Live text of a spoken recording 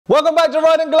Welcome back to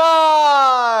Ride and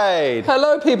Glide!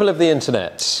 Hello people of the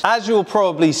internet. As you'll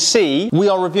probably see, we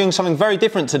are reviewing something very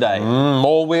different today.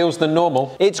 More wheels than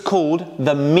normal. It's called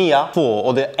the MIA4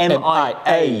 or the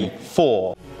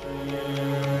MIA4.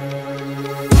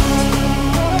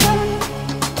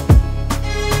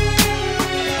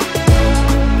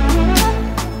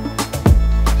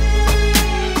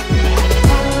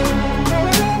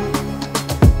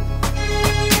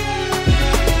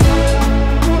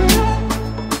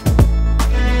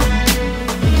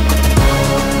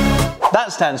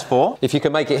 That stands for, if you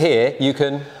can make it here, you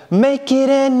can make it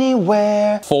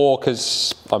anywhere. 4,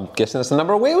 because I'm guessing that's the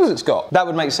number of wheels it's got. That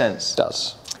would make sense. It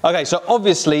does. Okay, so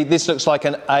obviously this looks like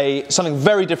something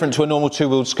very different to a normal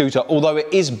two-wheeled scooter, although it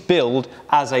is billed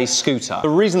as a scooter. The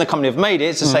reason the company have made it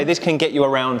is to say this can get you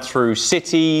around through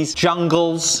cities,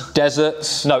 jungles,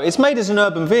 deserts. No, it's made as an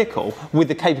urban vehicle with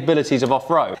the capabilities of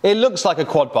off-road. It looks like a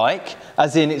quad bike,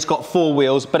 as in it's got 4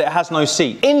 wheels, but it has no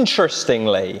seat.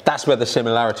 Interestingly, That's where the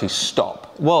similarities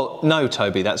stop. well, no,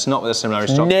 Toby, that's not where the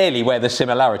similarities stop. Nearly where the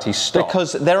similarities stop.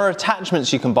 Because there are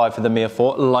attachments you can buy for the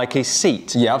MIA4, like a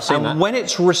seat. Yeah, I've seen that. And when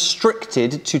it's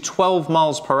restricted to 12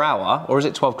 miles per hour, or is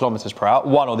it 12 kilometers per hour,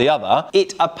 one or the other,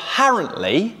 it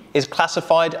apparently is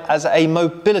classified as a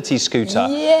mobility scooter.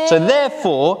 Yeah. So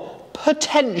therefore,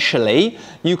 potentially,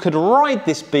 you could ride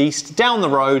this beast down the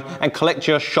road and collect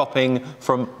your shopping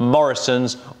from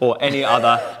Morrison's or any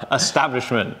other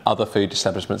establishment. Other food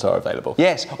establishments are available.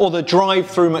 Yes, or the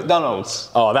drive-through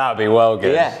McDonald's. Oh, that would be well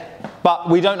good. Yeah, but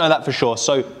we don't know that for sure,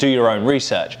 so do your own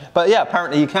research. But yeah,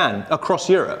 apparently you can, across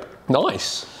Europe.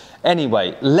 Nice.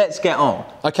 Anyway, let's get on.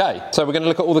 Okay, so we're going to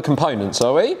look at all the components,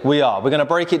 are we? We are. We're going to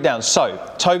break it down. So,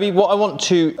 Toby, what I want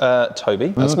to... Toby?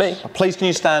 That's me. Please can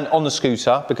you stand on the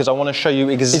scooter, because I want to show you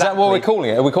exactly... Is that what we're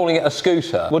calling it? Are we calling it a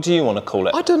scooter? What do you want to call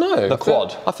it? I don't know. The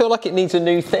quad. I feel like it needs a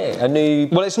new thing, a new...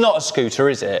 Well, it's not a scooter,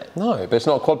 is it? No, but it's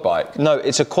not a quad bike. No,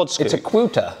 it's a quad scooter. It's a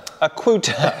quoota. A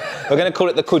quoota. We're going to call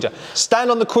it the quoota.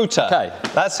 Stand on the quoota. Okay.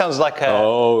 That sounds like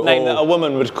a name that a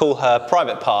woman would call her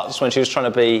private parts when she was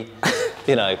trying to be,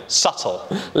 you know, subtle.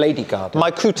 Lady Garden. My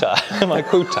quoota. My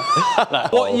quoota. No.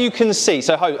 What you can see,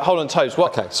 so hold on, Toes.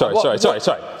 Okay, sorry.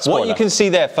 What you can see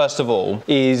there, first of all,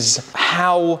 is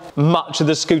how much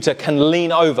the scooter can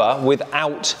lean over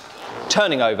without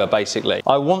turning over, basically.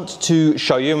 I want to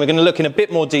show you, and we're going to look in a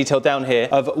bit more detail down here,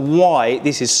 of why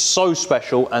this is so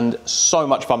special and so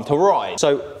much fun to ride.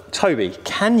 So, Toby,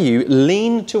 can you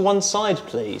lean to one side,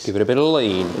 please? Give it a bit of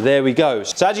lean. There we go.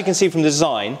 So as you can see from the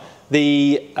design,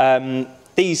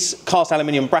 these cast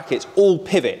aluminium brackets all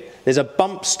pivot. There's a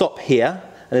bump stop here,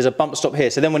 and there's a bump stop here.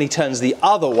 So then when he turns the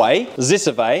other way,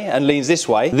 and leans this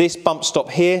way, this bump stop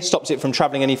here stops it from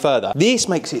traveling any further. This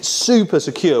makes it super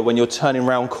secure when you're turning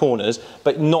around corners,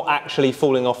 but not actually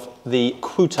falling off the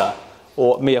quoota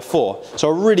or MIA4. So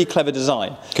a really clever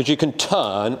design. Because you can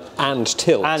turn and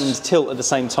tilt. And tilt at the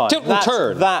same time. Tilt and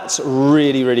turn. That's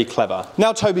really, really clever.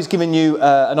 Now Toby's given you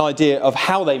an idea of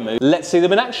how they move. Let's see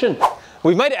them in action.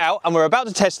 We've made it out and we're about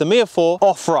to test the MIA4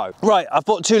 off-road. Right, I've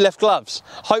bought 2 left gloves.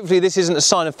 Hopefully this isn't a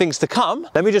sign of things to come.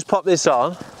 Let me just pop this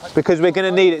on because we're gonna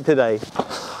need it today.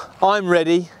 I'm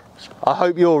ready. I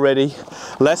hope you're ready.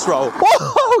 Let's roll.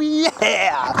 Oh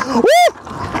yeah!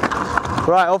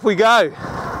 Woo! Right, off we go.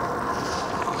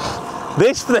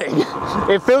 This thing,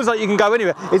 it feels like you can go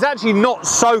anywhere. It's actually not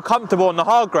so comfortable on the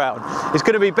hard ground. It's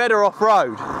gonna be better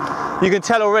off-road. You can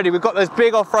tell already, we've got those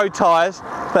big off-road tyres.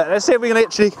 But let's see if we can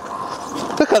actually,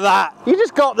 look at that. You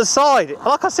just go up the side.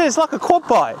 Like I said, it's like a quad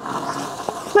bike.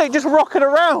 Look, just rocking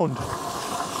around.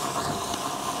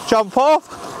 Jump off.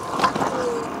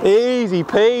 Easy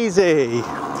peasy.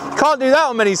 Can't do that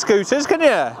on many scooters, can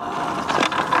you?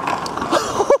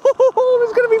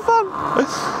 It's gonna be fun.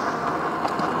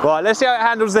 Right, let's see how it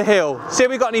handles the hill. See if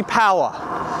we've got any power.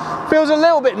 Feels a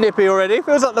little bit nippy already.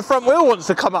 Feels like the front wheel wants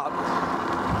to come up.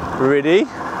 Ready?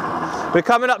 We're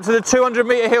coming up to the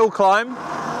 200-metre hill climb.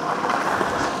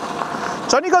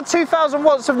 It's only got 2,000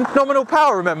 watts of nominal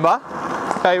power, remember?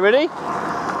 Okay, ready?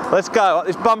 Let's go up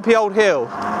this bumpy old hill.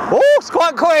 Oh, it's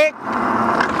quite quick.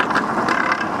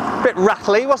 Bit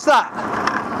rattly, what's that?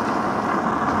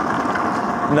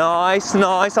 Nice,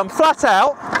 nice. I'm flat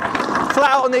out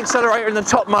on the accelerator in the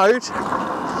top mode.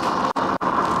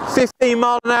 15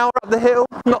 mile an hour up the hill,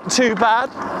 not too bad.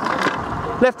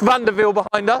 Left Vanderville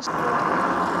behind us.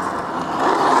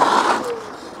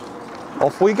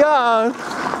 Off we go.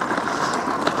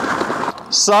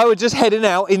 So we're just heading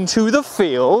out into the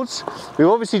fields. We've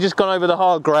obviously just gone over the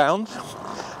hard ground.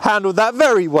 Handled that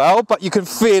very well, but you can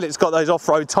feel it's got those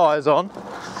off-road tyres on.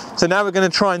 So now we're going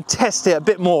to try and test it a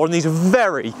bit more on these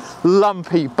very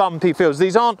lumpy, bumpy fields.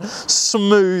 These aren't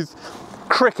smooth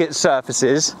cricket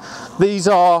surfaces. These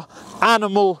are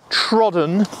animal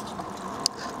trodden.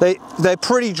 They're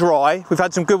pretty dry. We've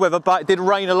had some good weather, but it did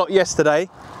rain a lot yesterday.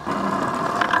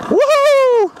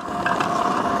 Woohoo!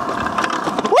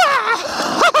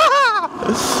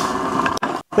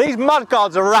 These mud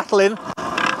guards are rattling.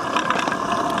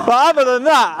 But other than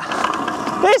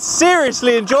that, it's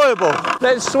seriously enjoyable.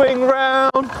 Let's swing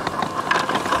round.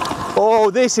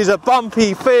 Oh, this is a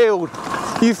bumpy field.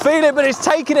 You feel it, but it's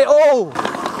taking it all.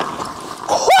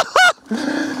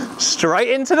 Straight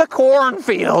into the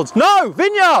cornfields. No,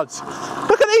 vineyards.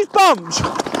 Look at these bumps.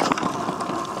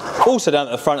 Also down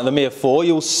at the front of the MIA4,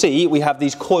 you'll see we have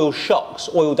these coil shocks,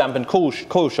 oil dampened coil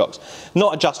shocks.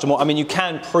 Not adjustable. I mean, you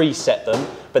can preset them,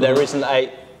 but there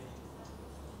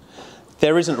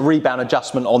isn't rebound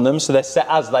adjustment on them, so they're set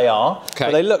as they are. Okay.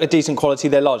 But they look a decent quality,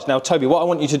 they're large. Now, Toby, what I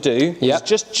want you to do is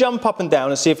just jump up and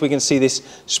down and see if we can see this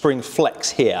spring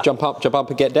flex here. Jump up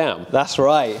and get down. That's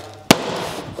right.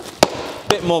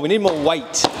 Bit more, we need more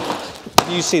weight.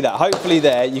 You see that, hopefully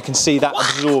there, you can see that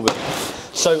absorbing.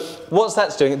 So what's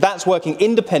that's doing? That's working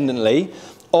independently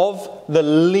of the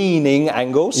leaning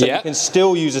angle, so you can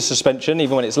still use a suspension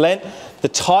even when it's leant. The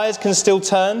tyres can still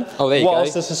turn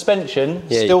whilst the suspension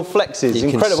still flexes.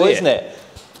 Incredible, isn't it?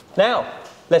 Now,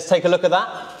 let's take a look at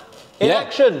that in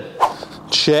action.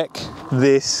 Check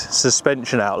this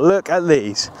suspension out. Look at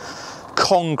these.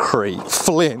 Concrete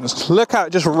flints. Look how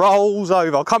it just rolls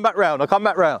over. I'll come back round,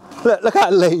 Look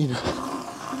how lean.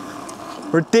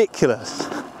 Ridiculous.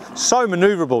 So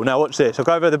manoeuvrable. Now watch this. I'll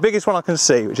go over the biggest one I can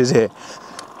see, which is here.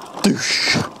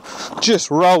 Doosh.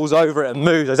 Just rolls over it and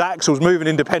moves. Those axles moving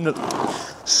independently.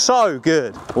 So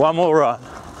good. One more run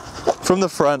from the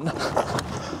front.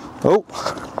 Oh,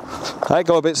 that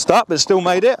got a bit stuck, but still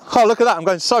made it. Oh, look at that. I'm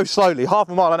going so slowly, half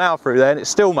a mile an hour through there, and it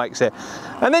still makes it.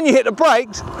 And then you hit the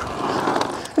brakes,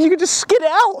 and you can just skid it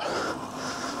out.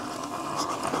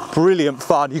 Brilliant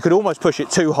fun. You could almost push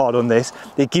it too hard on this.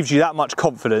 It gives you that much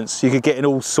confidence. You could get in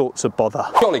all sorts of bother.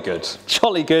 Jolly good.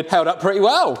 Jolly good. Held up pretty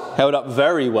well. Held up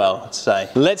very well, I'd say.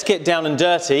 Let's get down and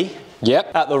dirty.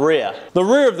 At the rear. The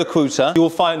rear of the quoota, you will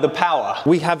find the power.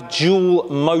 We have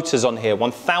dual motors on here,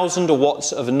 1000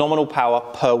 watts of nominal power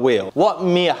per wheel. What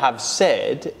MIA have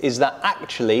said is that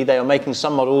actually they are making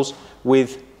some models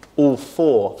with all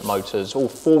 4 motors, all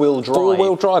 4-wheel drive.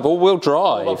 All-wheel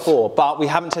drive. All 4, but we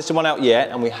haven't tested one out yet,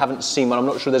 and we haven't seen one. I'm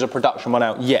not sure there's a production one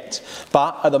out yet.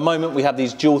 But at the moment, we have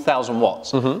these dual 1000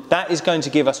 watts. That is going to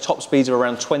give us top speeds of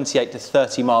around 28 to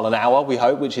 30 mile an hour, we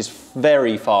hope, which is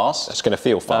very fast. That's going to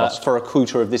feel fast. For a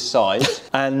quoota of this size.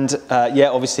 And yeah,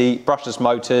 obviously, brushless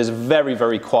motors, very,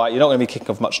 very quiet. You're not going to be kicking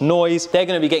off much noise. They're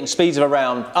going to be getting speeds of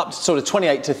around up to sort of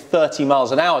 28 to 30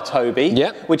 miles an hour, Toby,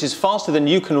 which is faster than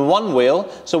you can one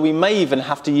wheel. So we may even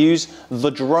have to use the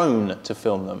drone to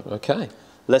film them. Okay.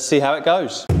 Let's see how it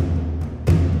goes.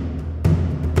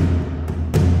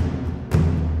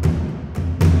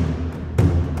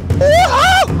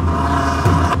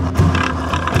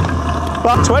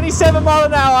 About 27 mile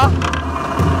an hour,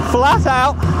 flat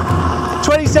out.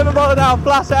 27 mile an hour,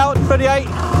 flat out, 28.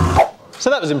 So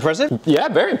that was impressive. Yeah,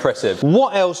 very impressive.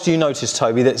 What else do you notice,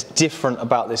 Toby, that's different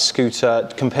about this scooter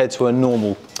compared to a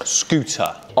normal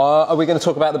scooter? Are we going to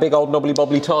talk about the big old knobbly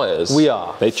bobbly tyres? We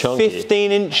are. They're chunky.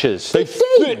 15 inches.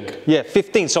 15? Yeah,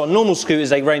 15. So on normal scooters,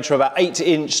 they range from about 8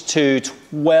 inch to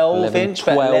 12 inch,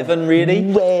 about 11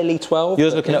 really. Rarely 12.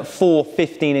 You're looking at 4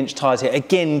 15-inch tyres here.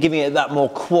 Again, giving it that more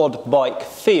quad bike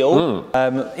feel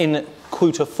in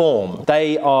quoota form.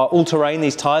 They are all-terrain,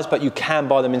 these tyres, but you can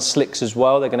buy them in slicks as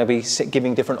well. They're going to be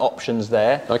giving different options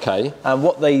there. Okay. And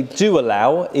what they do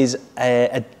allow is an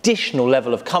additional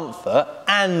level of comfort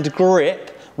and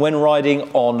grip when riding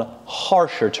on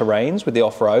harsher terrains with the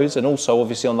off-roads, and also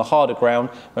obviously on the harder ground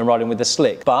when riding with the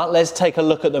slick. But let's take a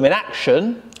look at them in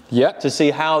action to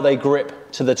see how they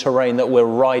grip to the terrain that we're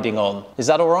riding on. Is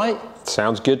that all right?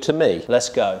 Sounds good to me. Let's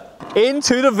go.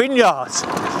 Into the vineyards.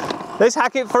 Let's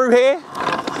hack it through here.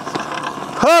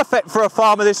 Perfect for a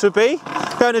farmer, this would be.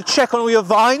 Going to check on all your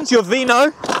vines, your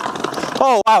vino.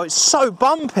 Oh wow, it's so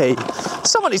bumpy.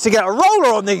 Someone needs to get a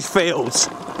roller on these fields.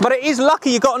 But it is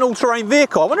lucky you got an all-terrain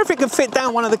vehicle. I wonder if it can fit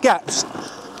down one of the gaps.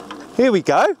 Here we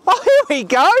go. Oh, here we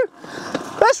go.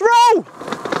 Let's roll.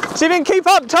 See if you can keep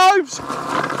up, Tobes.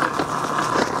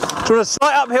 So we're a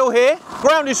slight uphill here.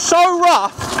 Ground is so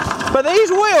rough, but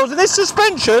these wheels and this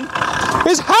suspension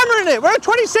is hammering it. We're at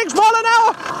 26 mile an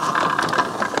hour.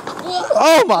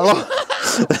 Oh my Lord.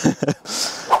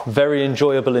 Very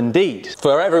enjoyable indeed.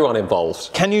 For everyone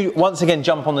involved. Can you once again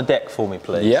jump on the deck for me,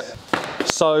 please? Yep.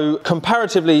 So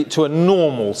comparatively to a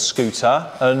normal scooter,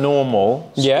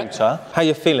 how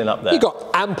you feeling up there? You've got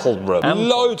ample room,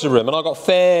 loads of room, and I've got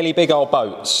fairly big old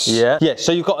boats. Yeah. Yeah,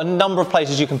 so you've got a number of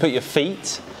places you can put your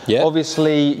feet. Yeah.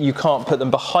 Obviously, you can't put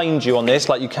them behind you on this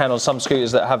like you can on some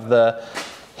scooters that have the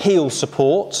heel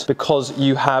support, because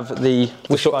you have the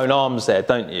wishbone arms there,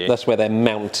 don't you? That's where they're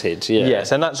mounted, yeah.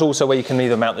 Yes, and that's also where you can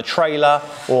either mount the trailer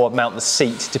or mount the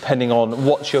seat, depending on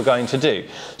what you're going to do.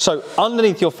 So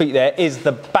underneath your feet there is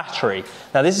the battery.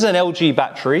 Now this is an LG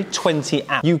battery, 20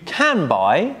 amp. You can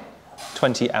buy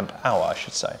 20 amp hour, I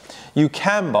should say. You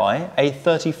can buy a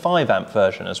 35 amp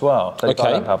version as well,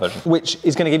 35 amp hour version, which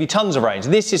is going to give you tons of range.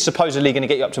 This is supposedly going to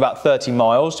get you up to about 30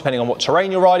 miles, depending on what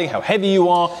terrain you're riding, how heavy you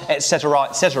are, etc.,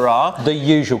 etc. The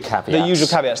usual caveats. The usual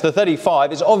caveats. The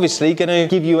 35 is obviously going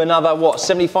to give you another, what,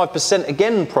 75%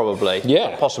 again, probably?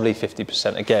 Yeah. Possibly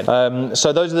 50% again.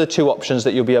 So those are the two options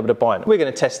that you'll be able to buy. We're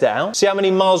going to test it out, see how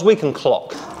many miles we can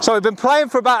clock. So we've been playing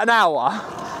for about an hour.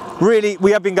 Really, we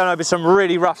have been going over some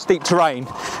really rough, steep terrain.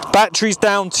 Battery's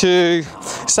down to,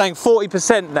 saying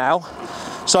 40% now.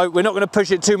 So we're not going to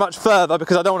push it too much further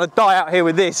because I don't want to die out here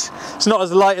with this. It's not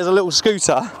as light as a little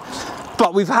scooter,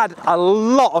 but we've had a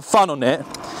lot of fun on it.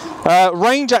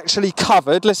 Range actually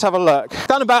covered, let's have a look.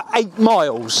 Done about 8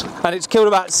 miles and it's killed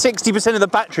about 60% of the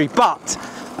battery, but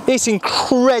it's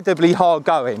incredibly hard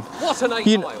going. What an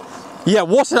 8 miles. Yeah,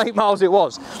 what an 8 miles it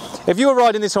was. If you were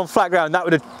riding this on flat ground, I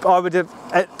would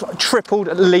have tripled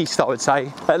at least, I would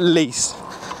say, at least.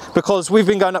 Because we've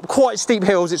been going up quite steep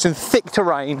hills, it's in thick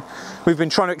terrain. We've been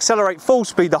trying to accelerate full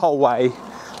speed the whole way.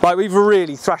 Like, we've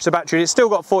really thrashed the battery. It's still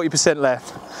got 40%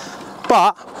 left.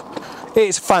 But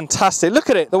it's fantastic. Look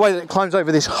at it, the way that it climbs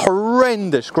over this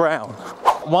horrendous ground.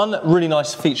 One really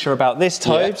nice feature about this,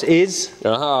 Tobes, is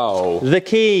the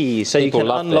key. So you can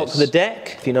unlock the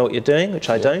deck, if you know what you're doing, which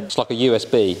I don't. It's like a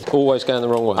USB, always going the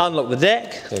wrong way. Unlock the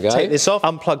deck, take this off,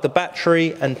 unplug the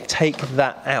battery, and take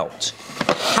that out.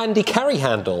 Handy carry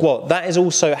handle. Well, that is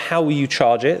also how you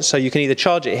charge it. So you can either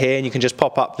charge it here, and you can just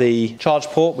pop up the charge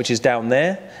port, which is down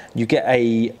there. You get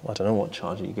I don't know what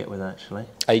charger you get with it, actually.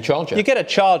 A charger. You get a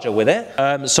charger with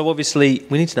it. So obviously,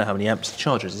 we need to know how many amps the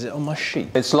charger is. Is it on my sheet?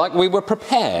 It's like we were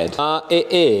prepared. It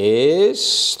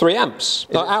is 3 amps.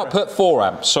 Output 4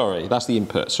 amps, sorry. That's the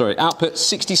input, sorry. Output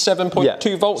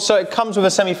 67.2 volts. So it comes with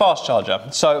a semi-fast charger.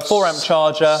 So 4 amp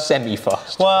charger.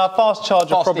 Semi-fast. Well, a fast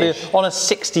charger probably on a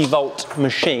 60 volt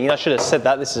machine. I should have said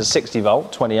that. This is a 60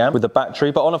 volt, 20 amp with the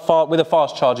battery. But on with a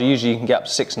fast charger, usually you can get up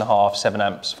to 6.5, 7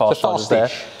 amps fast chargers there.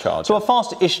 Charger. So a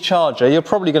fast-ish charger, you're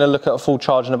probably going to look at a full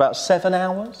charge in about 7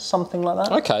 hours, something like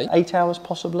that. Okay. 8 hours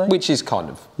possibly. Which is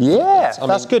kind of... Yeah,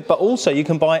 that's good. But also you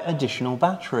can buy additional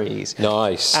batteries.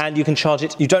 Nice. And you can charge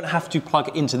it. You don't have to plug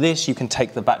it into this. You can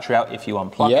take the battery out if you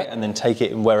unplug it and then take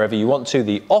it in wherever you want to.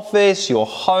 The office, your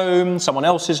home, someone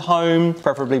else's home,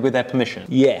 preferably with their permission.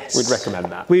 Yes. We'd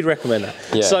recommend that. We'd recommend that.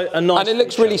 Yeah. So a nice and it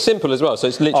looks really simple as well. So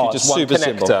it's literally just one connector.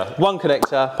 Simple. One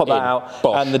connector, pop that out,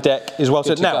 and the deck is well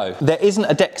set. Now, there isn't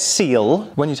a deck seal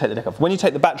when you take the deck off. When you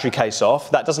take the battery case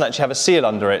off, that doesn't actually have a seal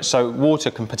under it, so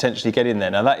water can potentially get in there.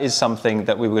 Now, that is something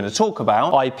that we were going to talk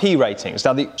about, IP ratings.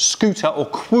 Now, the scooter or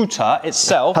quoota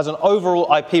itself has an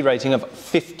overall IP rating of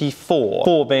 54,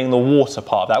 4 being the water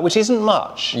part of that, which isn't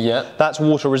much. Yeah. That's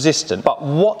water resistant. But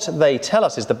what they tell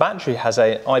us is the battery has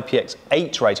a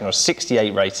IPX8 rating or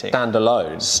 68 rating.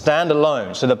 Standalone.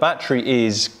 Standalone. So the battery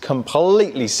is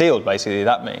completely sealed, basically,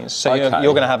 that means. So you're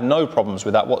going to have no problems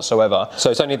with that whatsoever. So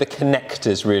it's only the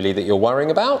connectors, really, that you're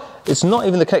worrying about? It's not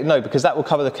even the connector, no, because that will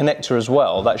cover the connector as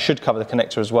well. That should cover the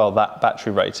connector as well, that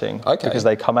battery rating. Okay. Because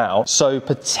they come out. So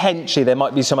potentially there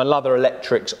might be some other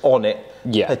electrics on it.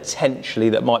 Yeah. Potentially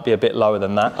that might be a bit lower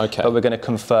than that. Okay. But we're going to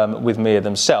confirm with MIA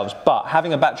themselves. But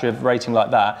having a battery rating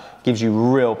like that gives you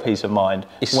real peace of mind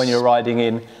when you're riding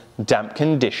in damp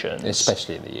conditions.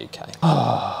 Especially in the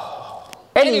UK.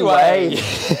 Anyway,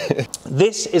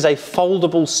 this is a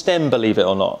foldable stem, believe it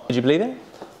or not. Did you believe it?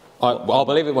 I'll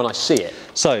believe it when I see it.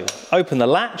 So, open the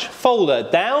latch, fold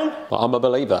it down. I'm a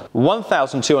believer.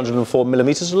 1,204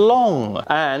 millimeters long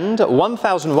and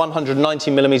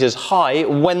 1,190 millimeters high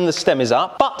when the stem is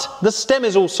up. But the stem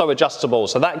is also adjustable,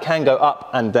 so that can go up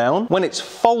and down. When it's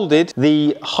folded,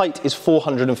 the height is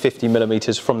 450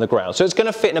 millimeters from the ground. So it's going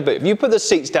to fit in a boot. If you put the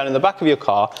seats down in the back of your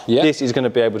car, this is going to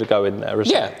be able to go in there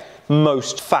as well.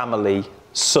 Most family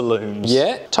saloons.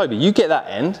 Yeah. Toby, you get that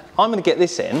end, I'm going to get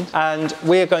this end, and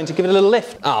we're going to give it a little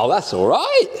lift. Oh, that's all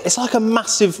right. It's like a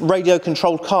massive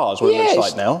radio-controlled car is what it looks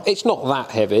like now. It's not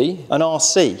that heavy. An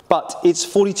RC, but it's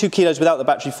 42 kilos without the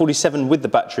battery, 47 with the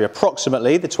battery,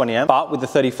 approximately the 20 amp, but with the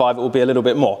 35 it will be a little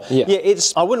bit more. Yeah,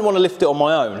 I wouldn't want to lift it on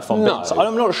my own if I'm being, so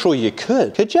I'm not sure you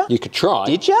could. Could you? You could try.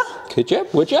 Did you? Could you?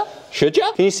 Would you? Should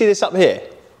you? Can you see this up here?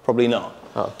 Probably not.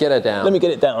 Oh, get her down. Let me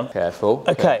get it down. Careful.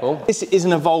 Okay, careful. This is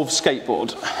an Evolve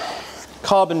skateboard.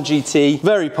 Carbon GT,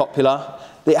 very popular.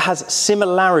 It has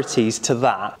similarities to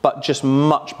that, but just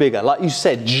much bigger. Like you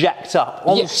said, jacked up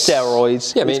on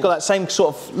steroids. Yeah, it's got that same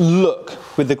sort of look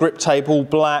with the grip tape all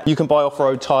black. You can buy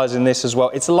off-road tyres in this as well.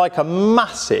 It's like a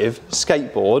massive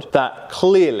skateboard that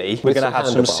clearly we're going to have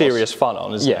some serious fun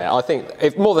on, isn't it? Yeah, I think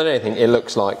if more than anything, it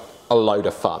looks like a load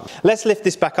of fun. Let's lift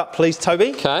this back up, please, Toby.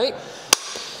 Okay.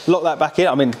 Lock that back in.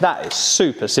 I mean, that is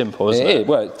super simple, isn't it?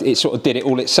 Well, it sort of did it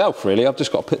all itself, really. I've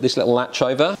just got to put this little latch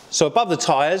over. So above the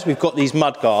tyres, we've got these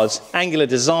mud guards. Angular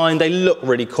design, they look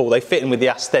really cool. They fit in with the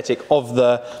aesthetic of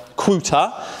the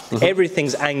quoota.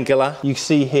 Everything's angular. You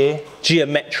see here,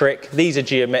 geometric. These are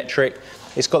geometric.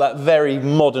 It's got that very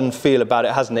modern feel about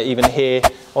it, hasn't it? Even here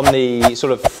on the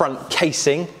sort of front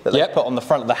casing that they put on the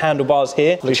front of the handlebars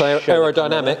here. Looks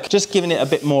aerodynamic. Just giving it a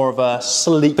bit more of a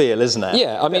sleek feel, isn't it?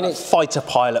 Yeah, I mean, it's fighter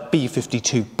pilot,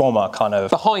 B-52 bomber kind of.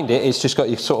 Behind it, it's just got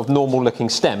your sort of normal looking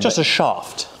stem. Just a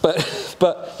shaft.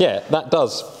 But yeah, that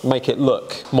does make it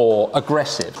look more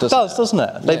aggressive, doesn't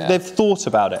it? They've thought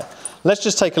about it. Let's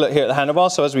just take a look here at the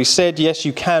handlebars. So as we said, yes,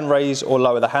 you can raise or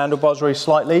lower the handlebars very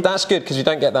slightly. That's good because you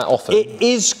don't get that often. It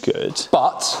is good.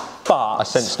 But I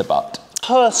sensed a but.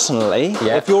 Personally,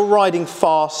 if you're riding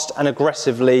fast and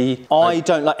aggressively, I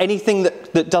don't like anything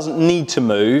that doesn't need to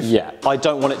move. I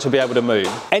don't want it to be able to move.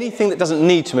 Anything that doesn't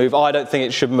need to move, I don't think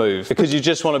it should move because you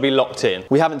just want to be locked in.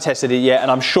 We haven't tested it yet,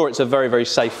 and I'm sure it's a very, very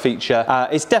safe feature.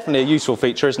 It's definitely a useful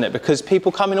feature, isn't it? Because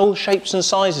people come in all shapes and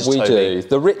sizes, We do.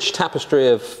 The rich tapestry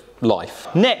of life.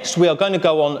 Next, we are going to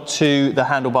go on to the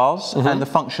handlebars and the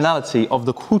functionality of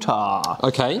the quoota.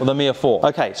 Okay. Or the MIA4.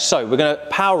 Okay, so we're going to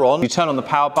power on. You turn on the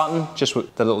power button, just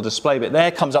with the little display bit there.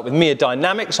 Comes up with MIA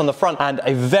Dynamics on the front and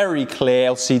a very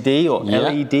clear LCD or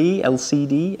LCD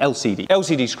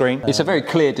screen. It's a very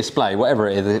clear display, whatever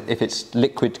it is, if it's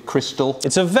liquid crystal.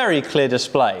 It's a very clear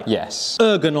display. Yes.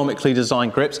 Ergonomically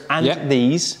designed grips and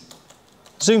these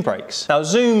Zoom brakes. Now,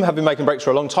 Zoom have been making brakes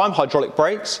for a long time, hydraulic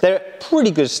brakes. They're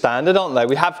pretty good standard, aren't they?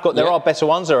 There are better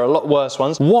ones, there are a lot worse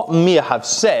ones. What MIA have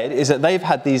said is that they've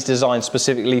had these designed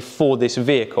specifically for this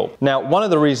vehicle. Now, one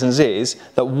of the reasons is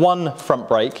that one front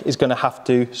brake is going to have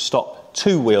to stop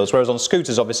two wheels, whereas on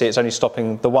scooters, obviously, it's only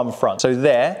stopping the one front. So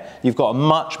there, you've got a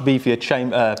much beefier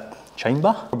chamber,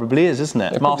 probably is, isn't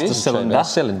it? Master cylinder.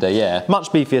 Cylinder, yeah. Much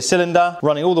beefier cylinder,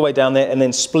 running all the way down there and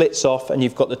then splits off, and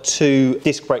you've got the two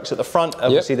disc brakes at the front,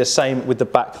 obviously the same with the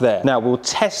back there. Now, we'll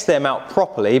test them out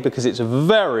properly because it's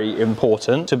very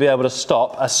important to be able to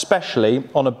stop, especially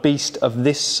on a beast of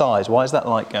this size. Why is that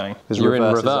light going? Because you're in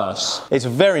reverse. It's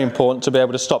very important to be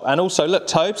able to stop. And also, look,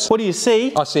 Tobes, what do you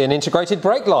see? I see an integrated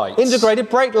brake light. Integrated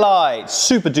brake light.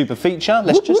 Super duper feature.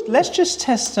 Let's just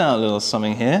test out a little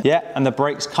something here. Yeah, and the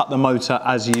brakes cut the motor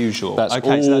as usual. That's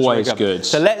always good.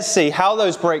 So let's see how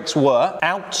those brakes work.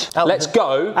 Let's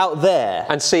go out there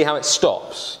and see how it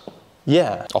stops.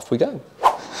 Yeah. Off we go.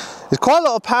 There's quite a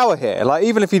lot of power here. Like,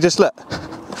 even if you just look,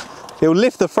 it'll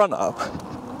lift the front up.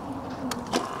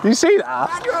 You see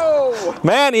that? Go!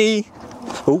 Manny!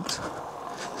 Oops.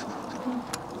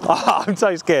 Oh, I'm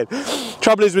so scared.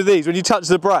 Trouble is with these, when you touch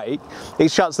the brake,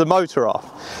 it shuts the motor off,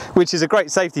 which is a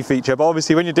great safety feature, but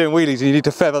obviously when you're doing wheelies and you need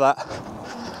to feather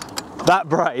that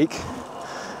brake,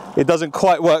 it doesn't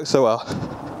quite work so well.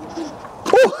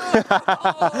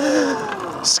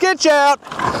 Sketch out!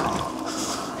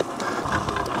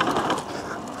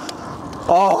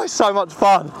 Oh, it's so much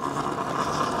fun.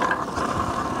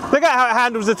 Look at how it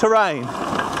handles the terrain.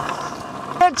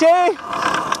 Sketchy!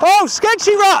 Oh,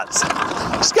 sketchy ruts!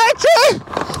 Sketchy!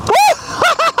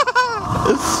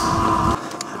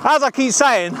 As I keep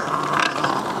saying,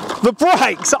 the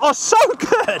brakes are so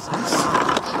good!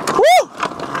 Woo!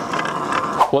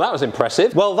 Well, that was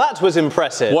impressive. Well, that was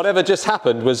impressive. Whatever just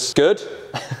happened was good.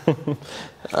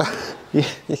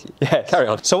 Yeah, carry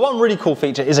on. So one really cool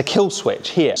feature is a kill switch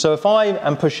here. So if I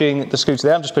am pushing the scooter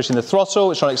there, I'm just pushing the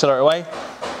throttle, it's trying to accelerate away.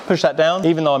 Push that down,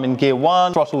 even though I'm in gear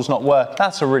 1, throttle's not working.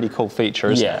 That's a really cool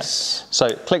feature, isn't it? So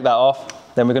click that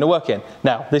off, then we're going to work in.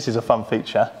 Now, this is a fun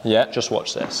feature. Yeah. Just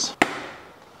watch this.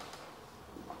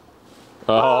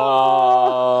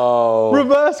 Oh.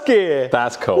 Reverse reverse gear.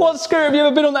 That's cool. What scooter have you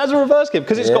ever been on that has a reverse gear?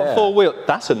 Because it's got 4 wheels.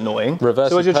 That's annoying.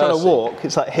 Reverse so as you're trying to walk,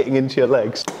 it's like hitting into your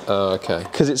legs. Oh, okay.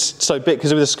 Because it's so big,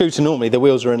 because with a scooter normally the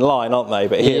wheels are in line, aren't they?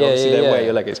 But here obviously they're where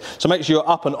your leg is. So make sure you're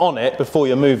up and on it before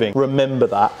you're moving. Remember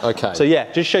that. Okay. So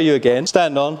yeah, just show you again.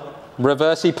 Stand on.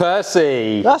 Reversey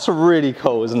Percy. That's really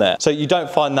cool, isn't it? So you don't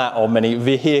find that on many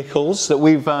vehicles that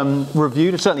we've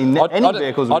reviewed. Certainly any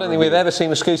vehicles. I don't think we've ever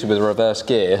seen a scooter with a reverse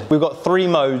gear. We've got 3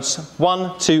 modes,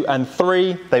 1, 2 and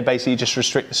 3. They basically just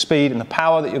restrict the speed and the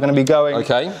power that you're going to be going.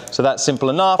 Okay. So that's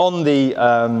simple enough. On the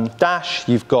dash,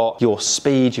 you've got your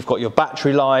speed, you've got your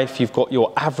battery life, you've got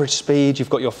your average speed, you've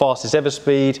got your fastest ever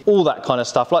speed, all that kind of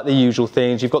stuff, like the usual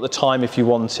things. You've got the time if you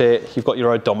want it, you've got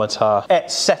your odometer,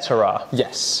 etc.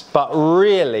 Yes. But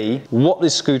really, what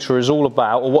this scooter is all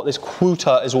about, or what this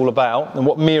quoota is all about, and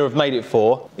what MIA have made it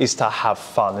for, is to have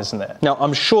fun, isn't it? Now,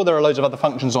 I'm sure there are loads of other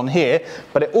functions on here,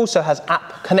 but it also has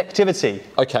app connectivity.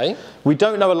 Okay. We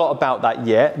don't know a lot about that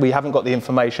yet. We haven't got the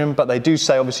information, but they do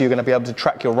say obviously you're going to be able to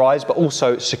track your rides, but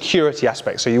also security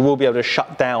aspects. So you will be able to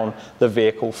shut down the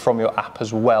vehicle from your app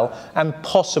as well, and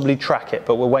possibly track it,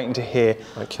 but we're waiting to hear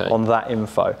on that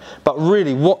info. But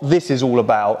really, what this is all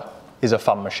about is a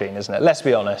fun machine, isn't it? Let's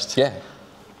be honest. Yeah.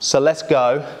 So let's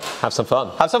go. Have some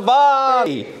fun. Have some fun!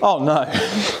 Hey. Oh no.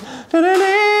 It's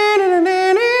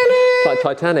like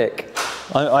Titanic.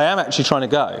 I am actually trying to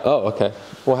go. Oh, okay.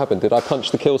 What happened? Did I punch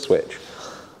the kill switch?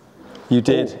 You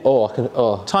did. Oh, I can.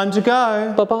 Oh. Time to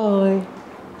go. Bye-bye.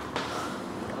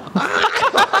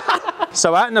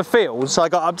 So out in the fields, I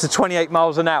got up to 28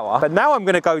 miles an hour, but now I'm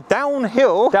going to go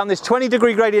downhill, down this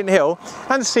 20-degree gradient hill,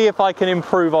 and see if I can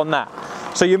improve on that.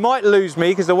 So you might lose me,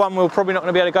 because the one wheel probably not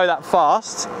going to be able to go that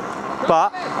fast,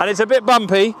 and it's a bit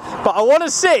bumpy, but I want to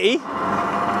see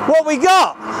what we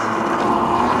got.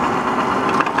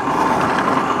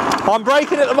 I'm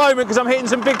braking at the moment because I'm hitting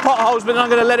some big potholes, but then I'm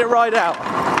going to let it ride out.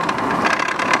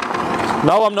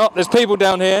 No, I'm not. There's people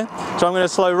down here, so I'm going to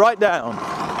slow right down.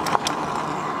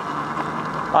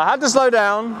 I had to slow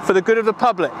down for the good of the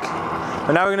public,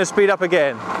 and now we're going to speed up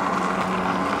again.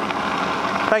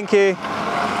 Thank you.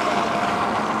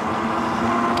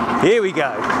 Here we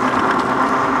go.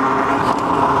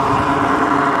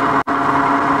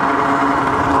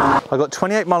 I got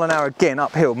 28 mile an hour again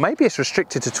uphill. Maybe it's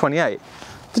restricted to 28.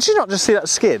 Did you not just see that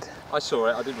skid? I saw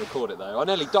it. I didn't record it though. I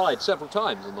nearly died several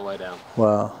times on the way down.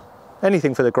 Well,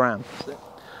 anything for the gram.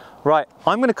 Right,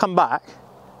 I'm going to come back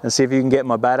and see if you can get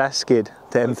my badass skid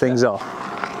to end things off.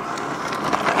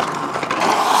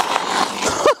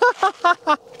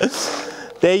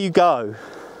 There you go.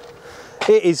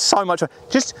 It is so much fun.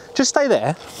 Just stay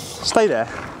there. Stay there.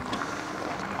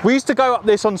 We used to go up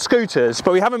this on scooters,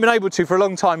 but we haven't been able to for a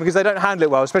long time because they don't handle it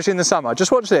well, especially in the summer.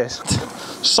 Just watch this.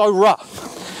 So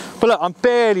rough. But look, I'm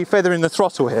barely feathering the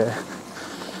throttle here.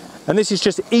 And this is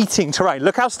just eating terrain.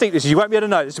 Look how steep this is. You won't be able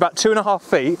to know. It's about 2.5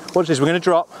 feet. Watch this. We're going to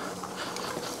drop.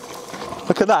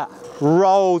 Look at that.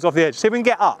 Rolls off the edge. See if we can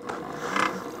get up.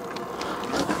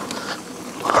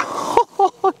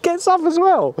 Gets up as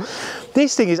well.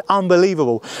 This thing is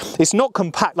unbelievable. It's not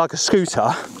compact like a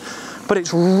scooter, but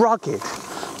it's rugged.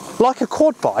 Like a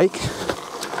quad bike,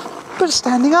 but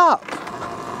standing up.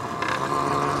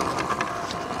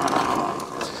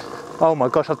 Oh my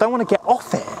gosh, I don't want to get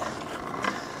off it.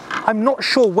 I'm not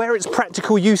sure where its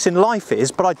practical use in life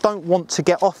is, but I don't want to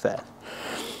get off it.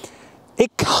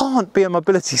 It can't be a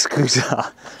mobility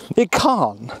scooter. It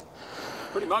can't.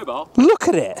 Pretty mobile. Look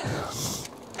at it.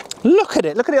 Look at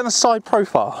it. Look at it on the side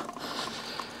profile.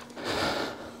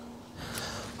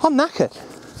 I'm knackered.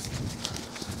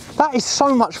 That is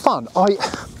so much fun.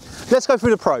 Let's go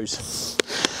through the pros.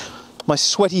 My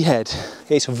sweaty head.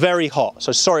 It's very hot,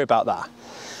 so sorry about that.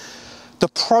 The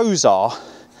pros are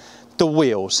the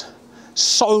wheels.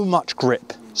 So much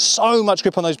grip on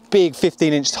those big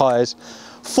 15-inch tyres.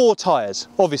 4 tyres,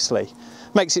 obviously,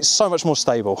 makes it so much more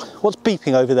stable. What's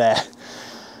beeping over there?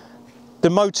 The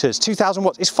motors, 2,000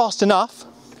 watts, it's fast enough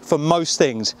for most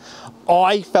things.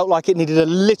 I felt like it needed a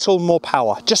little more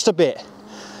power, just a bit,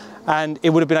 and it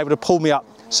would have been able to pull me up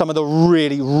some of the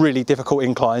really, really difficult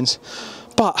inclines.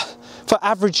 But for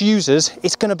average users,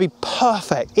 it's going to be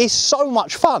perfect. It's so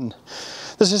much fun.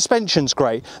 The suspension's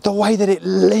great. The way that it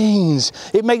leans,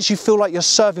 it makes you feel like you're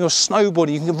surfing or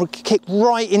snowboarding. You can kick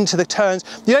right into the turns.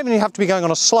 You don't even have to be going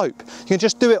on a slope. You can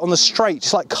just do it on the straight,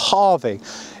 just like carving.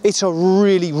 It's a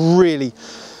really, really,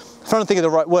 I'm trying to think of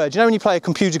the right word. You know when you play a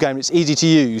computer game, it's easy to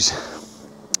use.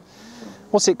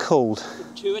 What's it called?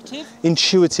 Intuitive?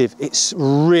 Intuitive. It's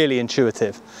really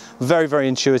intuitive. Very, very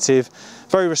intuitive.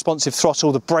 Very responsive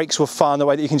throttle. The brakes were fun, the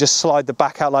way that you can just slide the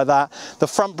back out like that. The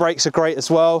front brakes are great as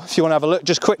well. If you want to have a look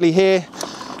just quickly here,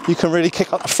 You can really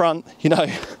kick up the front, you know.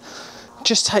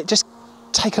 Just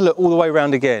take a look all the way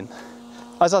around again.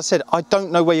 As I said, I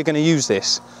don't know where you're going to use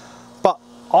this, but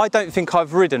I don't think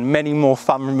I've ridden many more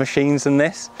fun machines than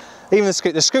this. Even the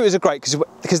scooters are great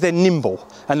because they're nimble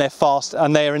and they're fast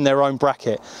and they're in their own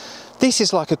bracket. This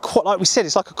is like a quad, like we said,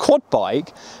 it's like a quad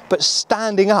bike, but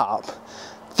standing up,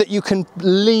 that you can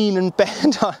lean and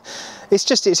bend.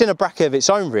 It's in a bracket of its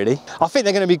own, really. I think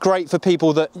they're going to be great for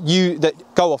people that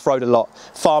go off-road a lot,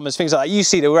 farmers, things like that. You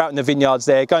see that we're out in the vineyards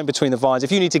there, going between the vines.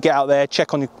 If you need to get out there,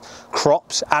 check on your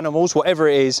crops, animals, whatever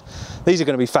it is, these are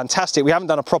going to be fantastic. We haven't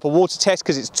done a proper water test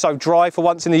because it's so dry for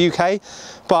once in the UK,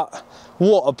 but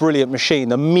what a brilliant machine,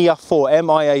 the MIA4,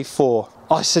 MIA4.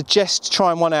 I suggest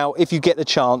trying one out if you get the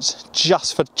chance,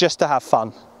 just to have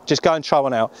fun. Just go and try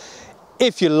one out.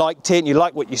 If you liked it and you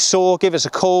like what you saw, give us a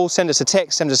call, send us a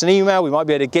text, send us an email. We might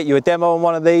be able to get you a demo on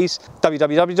one of these.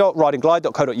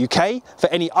 www.rideandglide.co.uk. For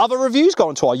any other reviews, go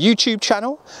onto our YouTube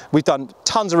channel. We've done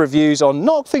tons of reviews on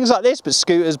not things like this, but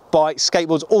scooters, bikes,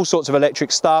 skateboards, all sorts of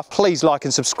electric stuff. Please like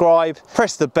and subscribe.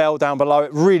 Press the bell down below.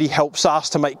 It really helps us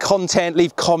to make content.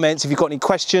 Leave comments if you've got any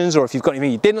questions or if you've got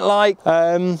anything you didn't like.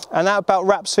 And that about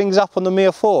wraps things up on the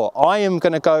MIA4. I am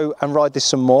going to go and ride this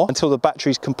some more until the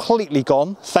battery's completely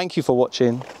gone. Thank you for watching.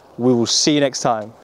 We will see you next time.